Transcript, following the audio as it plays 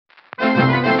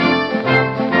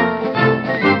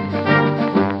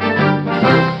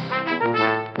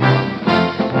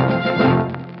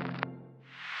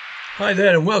Hi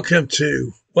there, and welcome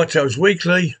to Watto's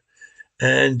Weekly.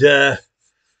 And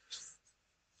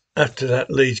after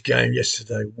that Leeds game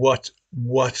yesterday, what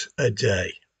a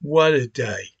day! What a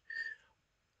day!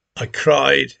 I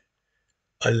cried,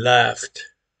 I laughed,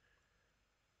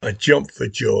 I jumped for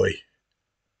joy.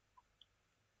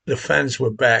 The fans were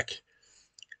back.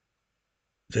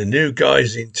 The new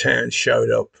guys in town showed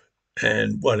up,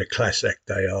 and what a class act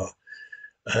they are.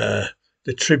 Uh,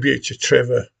 the tribute to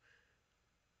Trevor.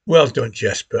 Well done,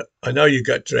 Jasper. I know you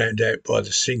got drowned out by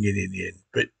the singing in the end,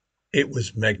 but it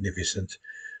was magnificent.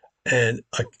 And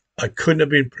I couldn't have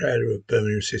been prouder of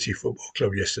Birmingham City Football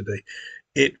Club yesterday.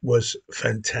 It was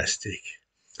fantastic.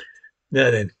 Now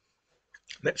then,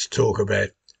 let's talk about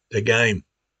the game.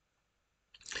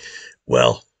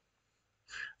 Well,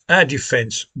 our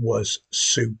defence was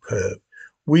superb.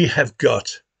 We have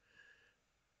got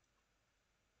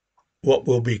what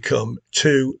will become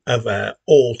two of our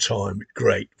all-time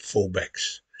great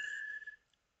fullbacks.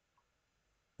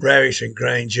 Rowett and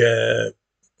Granger,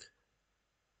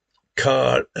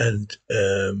 Carr and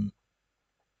the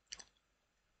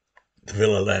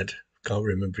Villa lad, can't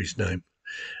remember his name.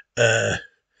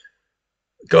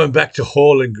 Going back to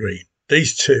Hall and Green,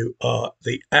 these two are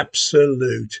the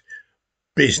absolute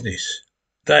business.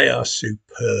 They are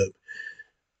superb.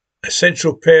 A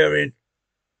central pairing,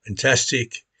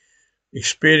 fantastic.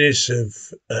 Experience of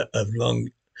Long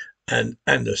and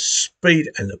the speed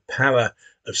and the power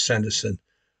of Sanderson,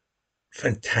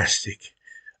 fantastic.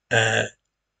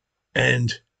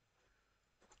 And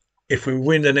if we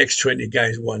win the next 20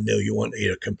 games 1-0, you won't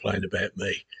hear a complaint about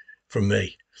me from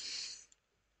me.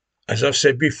 As I've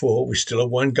said before, we're still a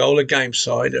one goal a game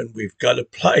side, and we've got to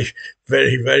play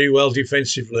very, very well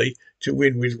defensively to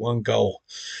win with one goal.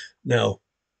 Now,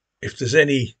 if there's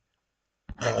any,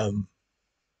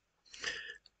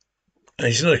 and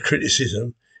it's not a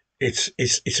criticism, it's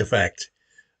a fact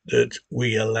that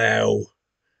we allow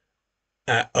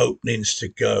our openings to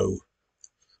go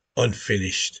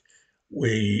unfinished.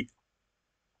 We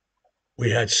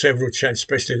had several chances,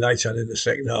 especially later on in the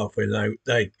second half when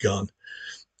they'd gone,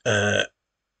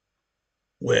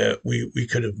 where we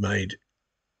could have made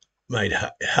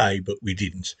hay, but we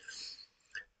didn't.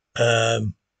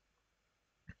 The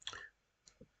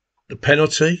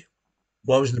penalty,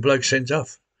 why wasn't the bloke sent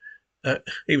off?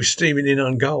 He was steaming in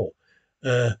on goal.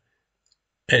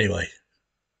 Anyway,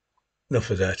 enough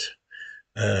of that.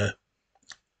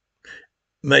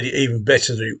 Made it even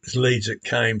better that it was Leeds that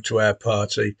came to our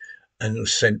party and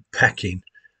was sent packing.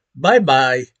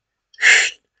 Bye-bye.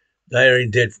 They are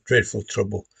in dreadful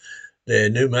trouble. Their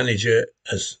new manager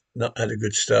has not had a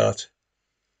good start.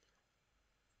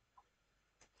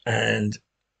 And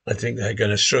I think they're going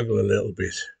to struggle a little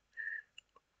bit.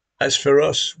 As for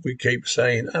us, we keep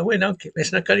saying, oh,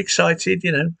 let's not get excited,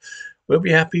 we'll be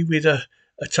happy with a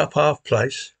top half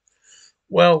place.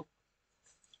 Well,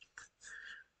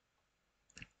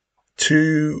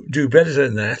 to do better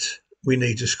than that, we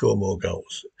need to score more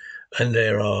goals. And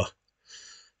there are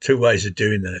two ways of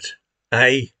doing that.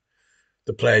 A,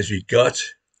 the players we've got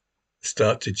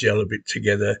start to gel a bit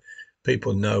together.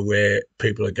 People know where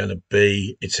people are going to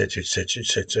be, etc., etc.,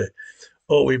 etc.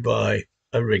 Or we buy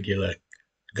a regular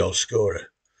goal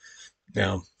scorer.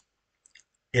 Now,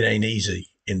 it ain't easy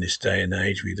in this day and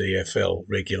age with EFL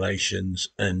regulations,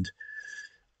 and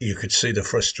you could see the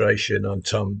frustration on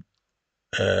Tom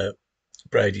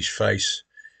Brady's face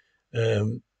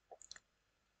when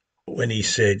he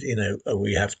said,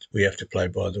 we have to play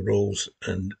by the rules,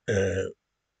 and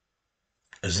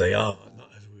as they are, not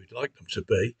as we would like them to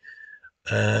be,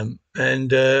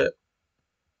 and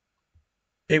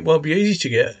it won't be easy to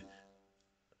get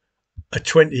a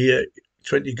 20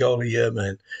 goal a year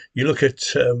man. You look at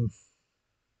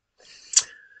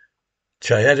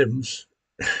Jay Adams,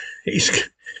 he's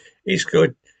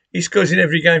good. He scores in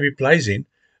every game he plays in,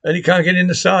 and he can't get in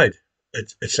the side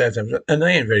at Southampton, and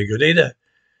they ain't very good either.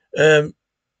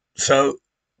 So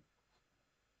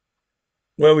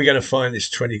where are we going to find this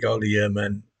 20 goal a year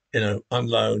man, on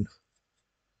loan?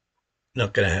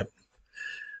 Not going to happen.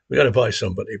 We've got to buy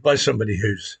somebody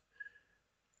who's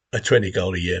a 20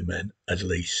 goal a year man at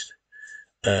least.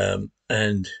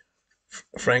 And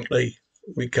frankly,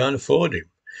 we can't afford him.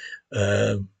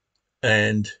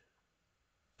 And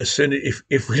as soon as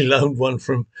if we loaned one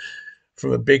from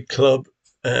a big club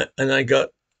and they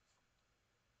got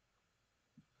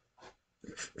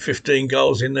 15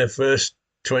 goals in their first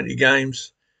 20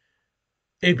 games,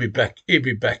 he'd be back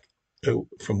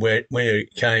from where he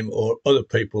came, or other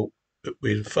people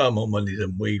with far more money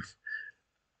than we've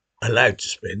allowed to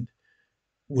spend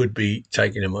would be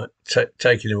taking him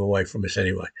away from us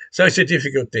anyway. So it's a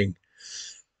difficult thing.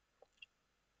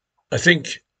 I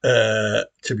think,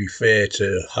 to be fair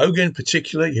to Hogan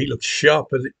particularly, he looked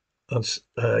sharper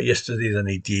yesterday than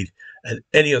he did at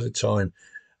any other time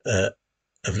uh,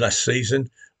 of last season,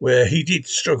 where he did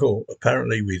struggle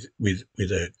apparently with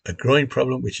a groin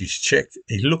problem, which he's checked.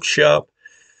 He looked sharp,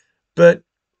 but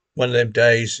one of them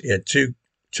days he had two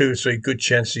or three good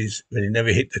chances, but he never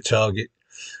hit the target.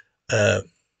 Uh,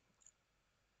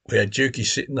 we had Juki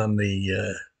sitting on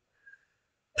the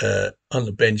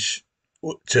bench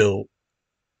till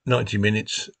 90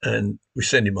 minutes, and we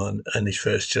send him on, and his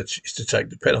first touch is to take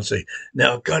the penalty.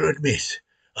 Now, I've got to admit,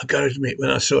 when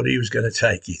I saw that he was going to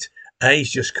take it,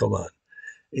 he's just come on.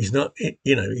 He's not,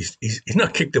 he's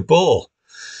not kicked the ball,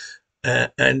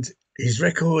 and his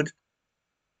record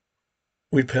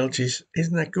with penalties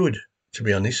isn't that good, to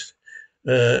be honest.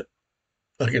 I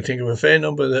can think of a fair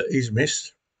number that he's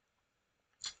missed,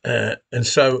 and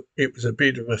so it was a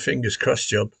bit of a fingers crossed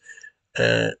job,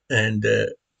 and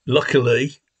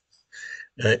luckily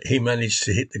he managed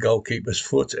to hit the goalkeeper's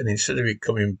foot, and instead of it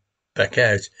coming back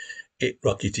out, it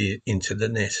rocketed into the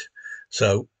net.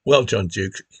 So well done,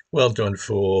 Duke. Well done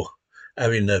for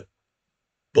having the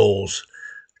balls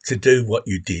to do what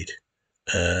you did.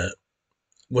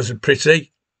 Wasn't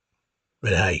pretty,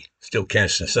 but hey, still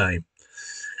counts the same.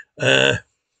 And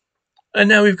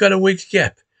now we've got a week's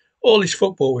gap. All this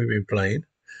football we've been playing,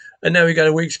 and now we've got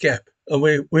a week's gap, and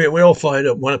we're all fired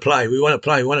up. Want to play? We want to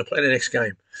play. We want to play the next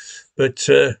game. But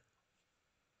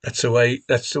that's the way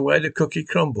the cookie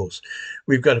crumbles.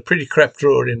 We've got a pretty crap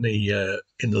draw in the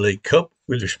League Cup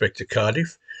with respect to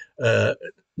Cardiff.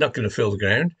 Not going to fill the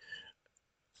ground,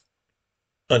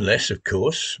 unless, of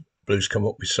course, Blues come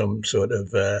up with some sort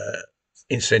of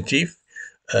incentive.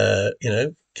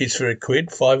 Kids for £1,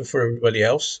 £5 for everybody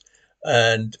else,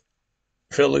 and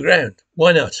fill the ground.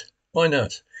 Why not? Why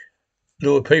not?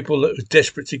 There were people that were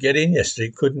desperate to get in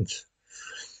yesterday, couldn't.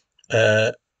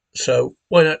 So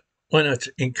why not? Why not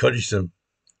encourage them?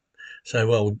 Say,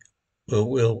 well,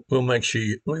 we'll make sure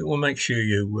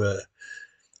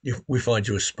we find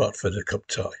you a spot for the cup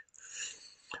tie.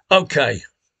 Okay,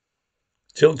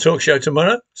 Tilton Talk Show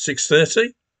tomorrow,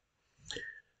 6:30,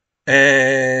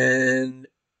 and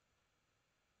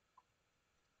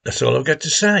that's all I've got to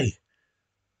say.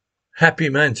 Happy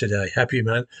man today, happy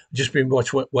man. Just been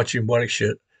watching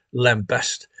Warwickshire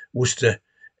lambast Worcester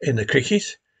in the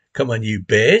cricket. Come on, you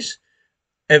Bears.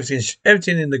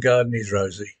 Everything in the garden is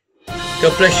rosy.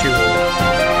 God bless you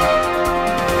all.